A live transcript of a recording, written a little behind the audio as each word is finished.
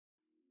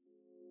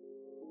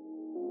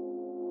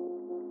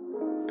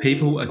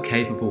People are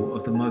capable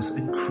of the most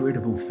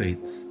incredible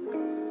feats.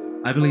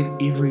 I believe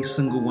every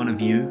single one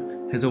of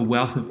you has a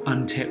wealth of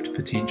untapped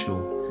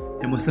potential,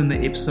 and within the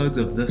episodes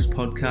of this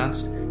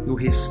podcast, you'll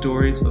hear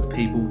stories of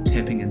people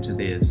tapping into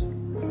theirs.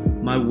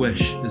 My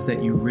wish is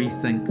that you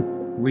rethink,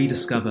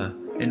 rediscover,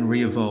 and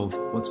re-evolve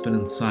what's been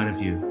inside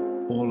of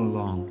you all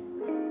along.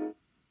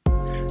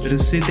 It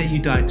is said that you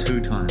die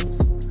 2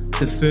 times.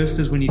 The first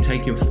is when you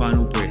take your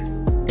final breath,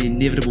 the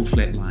inevitable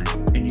flatline,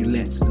 and you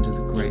lapse into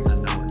the great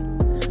unknown.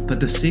 But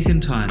the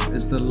second time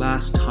is the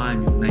last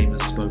time your name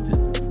is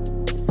spoken.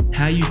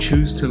 How you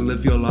choose to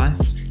live your life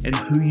and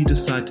who you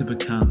decide to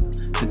become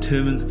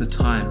determines the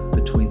time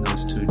between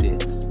those 2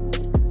 deaths.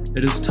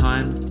 It is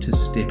time to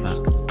step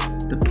up.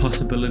 The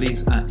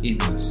possibilities are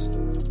endless.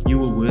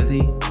 You are worthy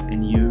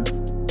and you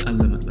are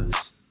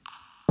limitless.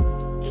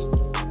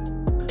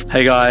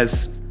 Hey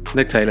guys,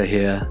 Nick Taylor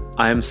here.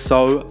 I am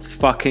so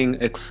fucking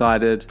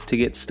excited to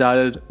get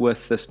started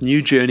with this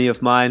new journey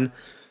of mine,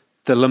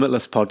 the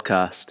Limitless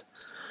Podcast.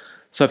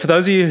 So for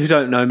those of you who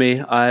don't know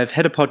me, I've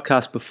had a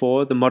podcast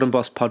before, the Modern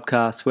Boss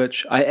Podcast,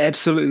 which I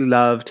absolutely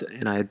loved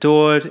and I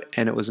adored,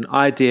 and it was an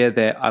idea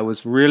that I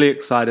was really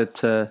excited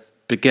to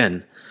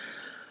begin.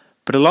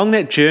 But along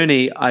that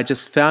journey, I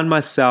just found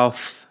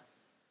myself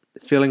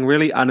feeling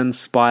really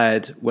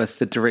uninspired with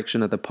the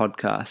direction of the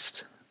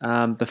podcast.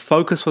 The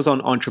focus was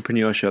on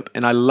entrepreneurship,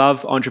 and I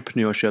love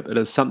entrepreneurship. It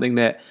is something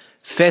that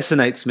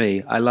fascinates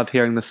me. I love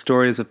hearing the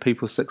stories of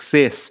people's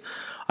success.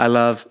 I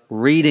love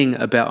reading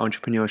about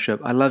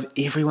entrepreneurship. I love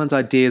everyone's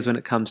ideas when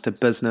it comes to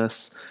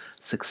business,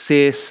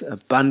 success,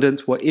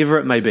 abundance, whatever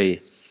it may be.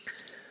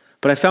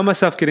 But I found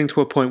myself getting to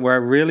a point where I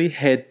really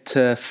had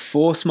to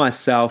force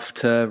myself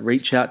to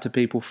reach out to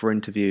people for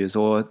interviews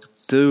or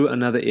do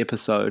another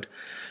episode.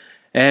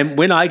 And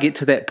when I get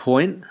to that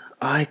point,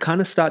 I kind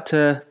of start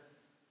to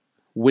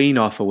wean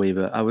off a wee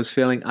bit. I was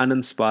feeling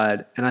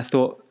uninspired, and I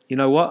thought, you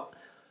know what?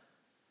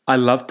 I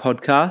love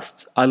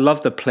podcasts. I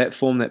love the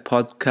platform that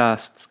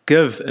podcasts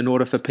give in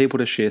order for people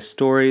to share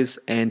stories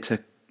and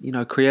to,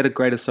 create a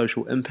greater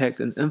social impact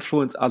and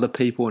influence other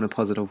people in a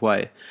positive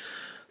way.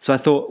 So I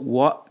thought,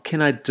 what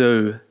can I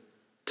do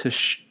to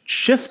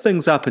shift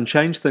things up and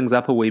change things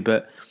up a wee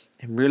bit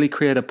and really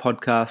create a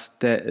podcast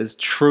that is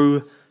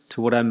true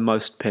to what I'm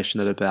most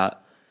passionate about?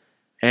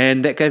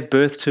 And that gave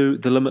birth to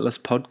the Limitless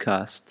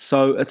Podcast.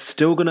 So it's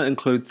still going to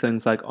include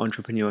things like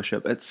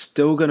entrepreneurship. It's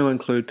still going to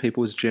include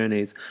people's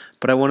journeys.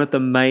 But I wanted the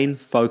main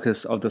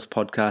focus of this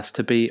podcast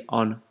to be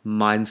on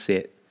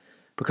mindset.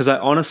 Because I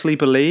honestly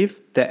believe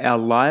that our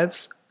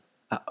lives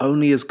are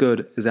only as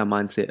good as our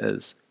mindset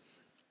is.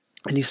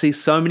 And you see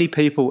so many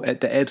people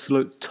at the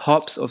absolute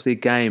tops of their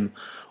game,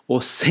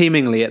 or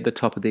seemingly at the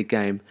top of their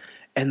game,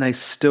 and they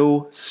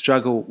still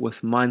struggle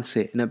with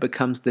mindset, and it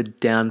becomes the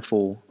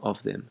downfall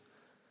of them.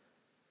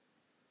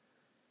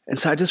 And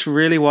so I just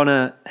really want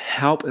to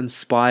help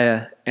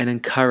inspire and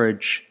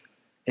encourage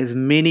as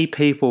many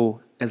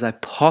people as I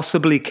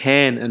possibly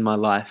can in my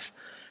life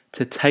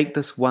to take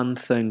this one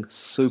thing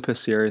super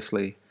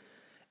seriously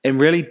and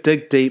really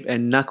dig deep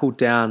and knuckle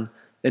down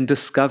in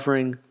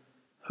discovering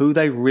who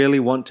they really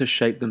want to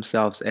shape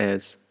themselves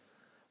as.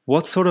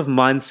 What sort of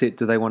mindset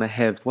do they want to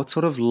have? What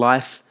sort of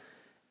life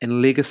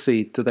and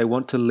legacy do they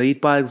want to lead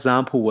by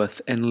example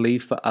with and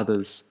leave for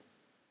others?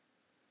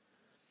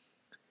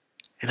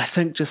 And I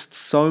think just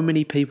so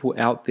many people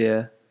out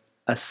there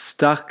are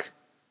stuck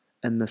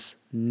in this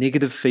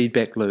negative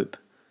feedback loop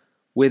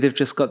where they've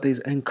just got these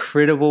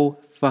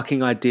incredible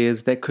fucking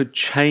ideas that could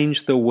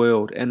change the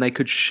world and they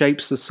could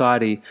shape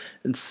society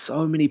in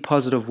so many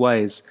positive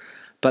ways,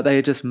 but they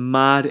are just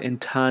marred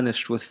and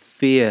tarnished with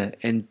fear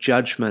and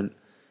judgment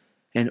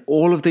and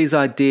all of these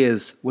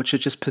ideas which are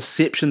just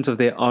perceptions of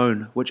their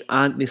own, which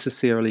aren't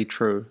necessarily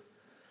true.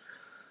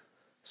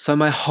 So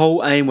my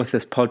whole aim with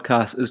this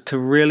podcast is to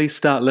really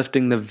start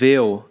lifting the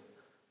veil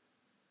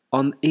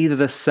on either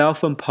the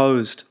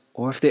self-imposed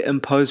or if they're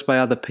imposed by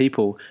other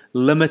people,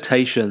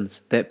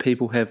 limitations that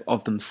people have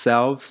of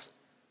themselves,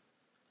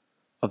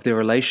 of their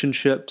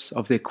relationships,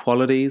 of their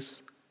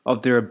qualities,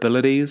 of their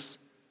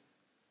abilities,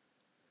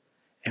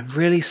 and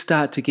really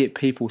start to get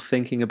people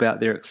thinking about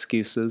their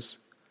excuses,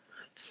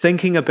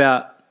 thinking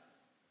about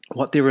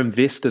what they're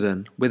invested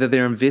in, whether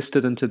they're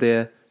invested into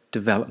their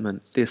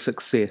development, their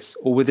success,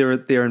 or whether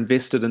they're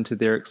invested into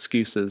their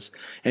excuses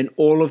and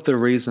all of the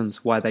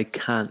reasons why they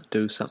can't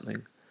do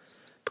something.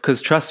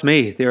 Because trust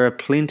me, there are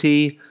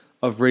plenty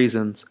of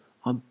reasons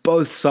on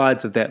both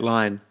sides of that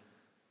line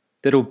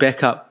that'll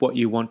back up what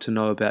you want to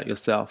know about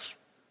yourself.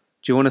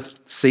 Do you want to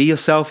see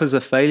yourself as a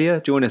failure?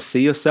 Do you want to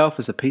see yourself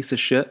as a piece of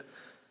shit?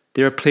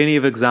 There are plenty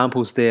of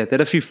examples there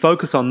that if you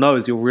focus on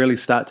those, you'll really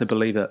start to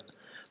believe it.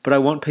 But I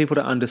want people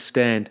to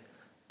understand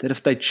that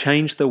if they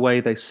change the way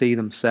they see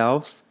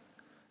themselves,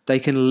 they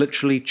can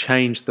literally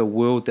change the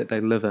world that they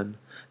live in,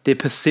 their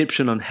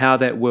perception on how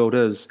that world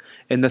is,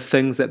 and the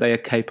things that they are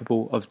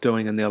capable of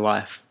doing in their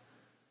life.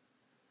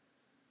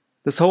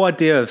 This whole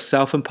idea of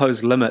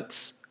self-imposed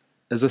limits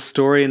is a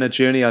story and a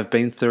journey I've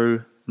been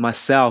through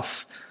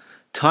myself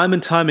time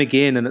and time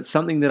again, and it's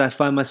something that I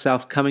find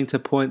myself coming to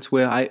points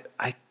where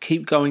I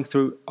keep going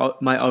through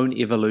my own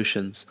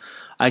evolutions.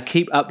 I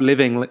keep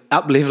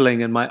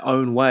up-leveling in my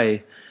own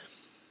way.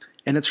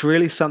 And it's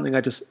really something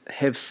I just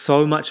have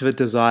so much of a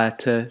desire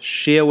to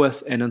share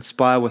with and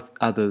inspire with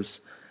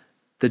others.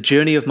 The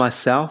journey of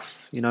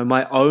myself,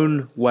 my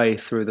own way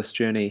through this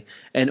journey,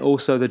 and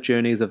also the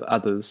journeys of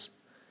others.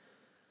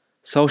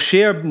 So I'll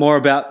share more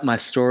about my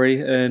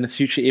story in a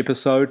future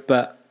episode,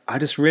 but I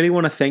just really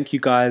want to thank you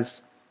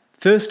guys,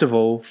 first of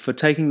all, for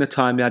taking the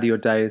time out of your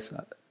days.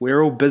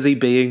 We're all busy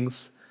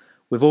beings.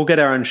 We've all got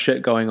our own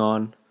shit going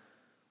on.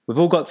 We've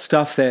all got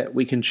stuff that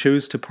we can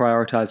choose to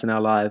prioritize in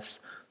our lives.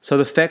 So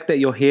the fact that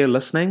you're here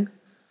listening,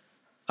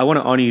 I want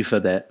to honor you for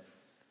that.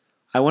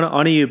 I want to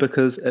honor you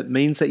because it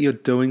means that you're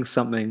doing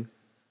something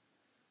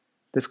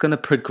that's going to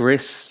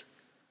progress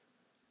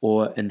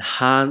or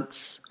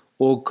enhance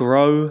or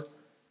grow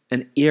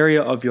an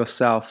area of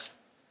yourself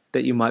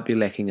that you might be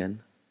lacking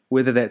in.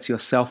 Whether that's your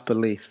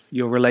self-belief,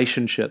 your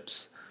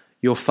relationships,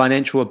 your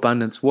financial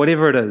abundance,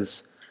 whatever it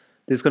is.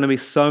 There's going to be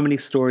so many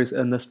stories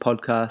in this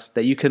podcast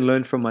that you can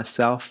learn from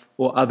myself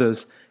or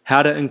others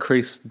how to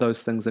increase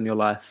those things in your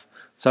life.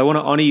 So I want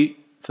to honor you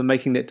for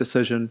making that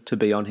decision to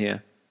be on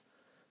here.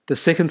 The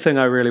second thing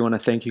I really want to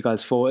thank you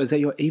guys for is that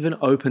you're even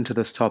open to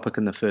this topic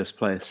in the first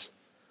place.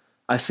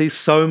 I see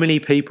so many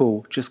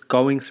people just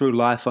going through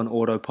life on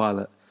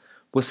autopilot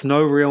with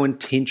no real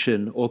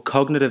intention or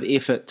cognitive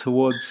effort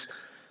towards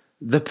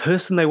the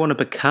person they want to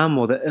become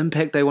or the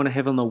impact they want to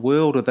have on the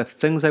world or the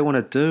things they want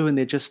to do, and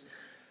they're just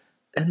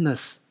in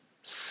this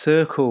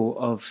circle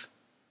of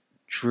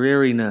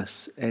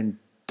dreariness and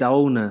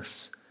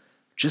dullness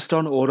just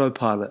on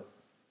autopilot.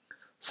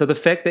 So the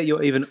fact that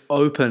you're even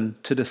open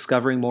to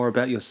discovering more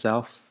about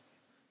yourself,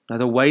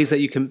 the ways that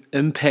you can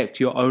impact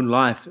your own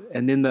life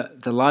and then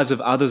the lives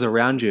of others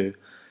around you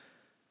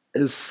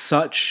is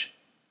such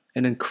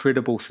an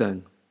incredible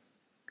thing.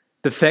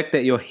 The fact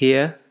that you're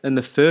here in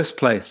the first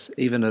place,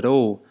 even at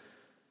all,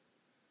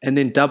 and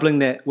then doubling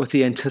that with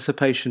the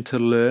anticipation to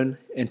learn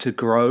and to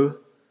grow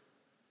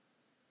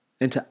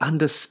and to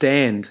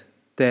understand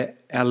that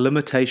our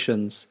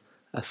limitations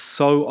are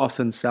so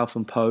often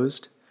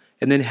self-imposed,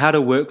 and then how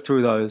to work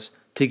through those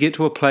to get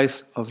to a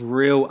place of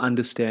real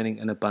understanding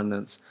and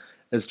abundance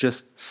is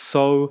just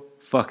so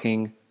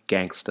fucking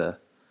gangster.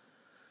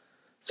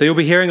 So you'll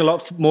be hearing a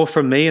lot more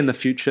from me in the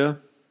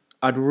future.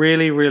 I'd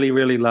really, really,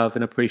 really love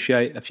and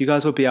appreciate if you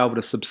guys would be able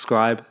to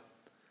subscribe.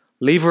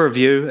 Leave a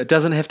review. It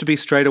doesn't have to be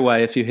straight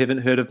away if you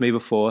haven't heard of me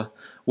before.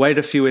 Wait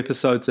a few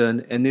episodes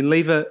in and then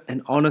leave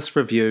an honest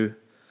review.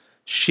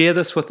 Share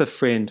this with a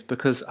friend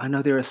because I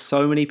know there are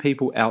so many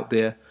people out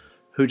there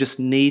who just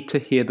need to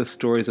hear the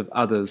stories of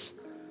others.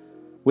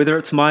 Whether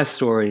it's my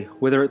story,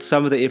 whether it's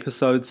some of the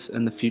episodes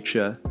in the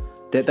future,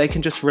 that they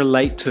can just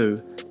relate to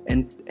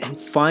and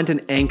find an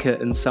anchor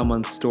in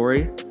someone's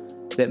story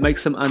that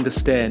makes them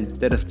understand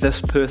that if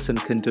this person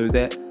can do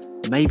that,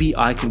 maybe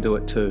I can do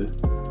it too.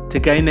 To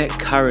gain that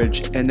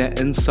courage and that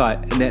insight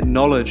and that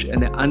knowledge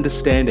and that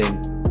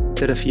understanding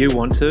that if you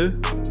want to,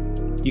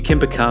 you can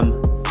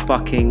become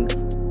fucking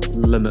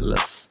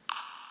limitless.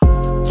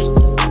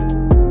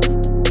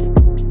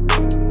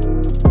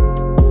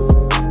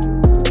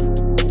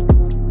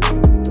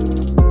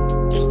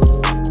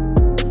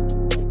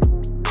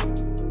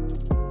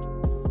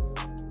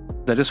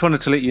 I just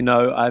wanted to let you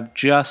know I've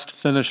just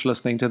finished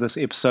listening to this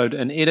episode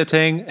in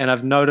editing, and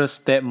I've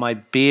noticed that my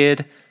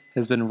beard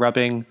has been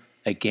rubbing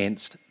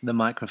against the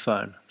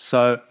microphone.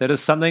 So that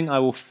is something I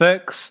will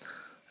fix.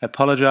 I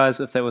apologize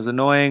if that was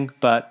annoying,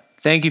 but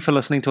thank you for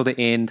listening till the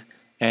end,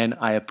 and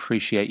I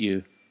appreciate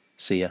you.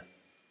 See ya.